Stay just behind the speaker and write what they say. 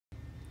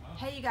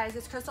Hey you guys,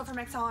 it's Crystal from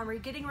XL Armory,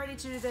 getting ready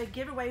to do the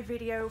giveaway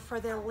video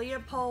for the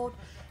Leupold.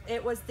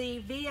 It was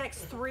the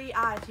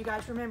VX3i, if you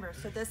guys remember.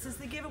 So this is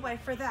the giveaway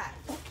for that.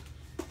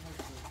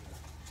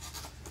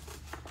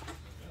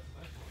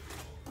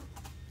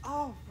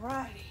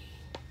 Alrighty.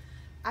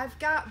 I've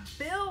got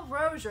Bill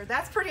Rozier.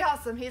 That's pretty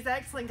awesome. He's an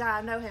excellent guy.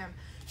 I know him.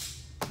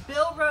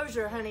 Bill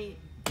Rozier, honey.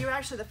 You're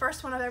actually the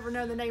first one I've ever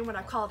known the name when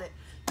I called it.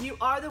 You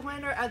are the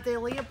winner of the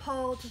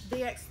Leupold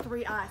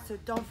VX3i, so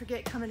don't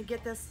forget coming to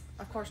get this.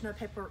 Of course, no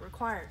paperwork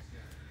required.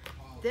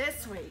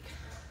 This week,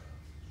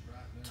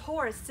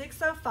 Taurus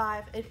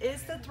 605. It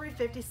is the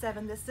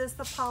 357. This is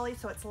the poly,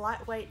 so it's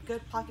lightweight,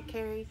 good pocket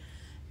carry,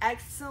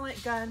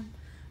 excellent gun.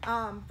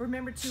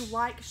 Remember to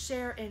like,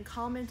 share, and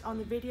comment on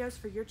the videos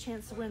for your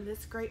chance to win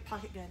this great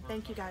pocket gun.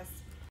 Thank you guys.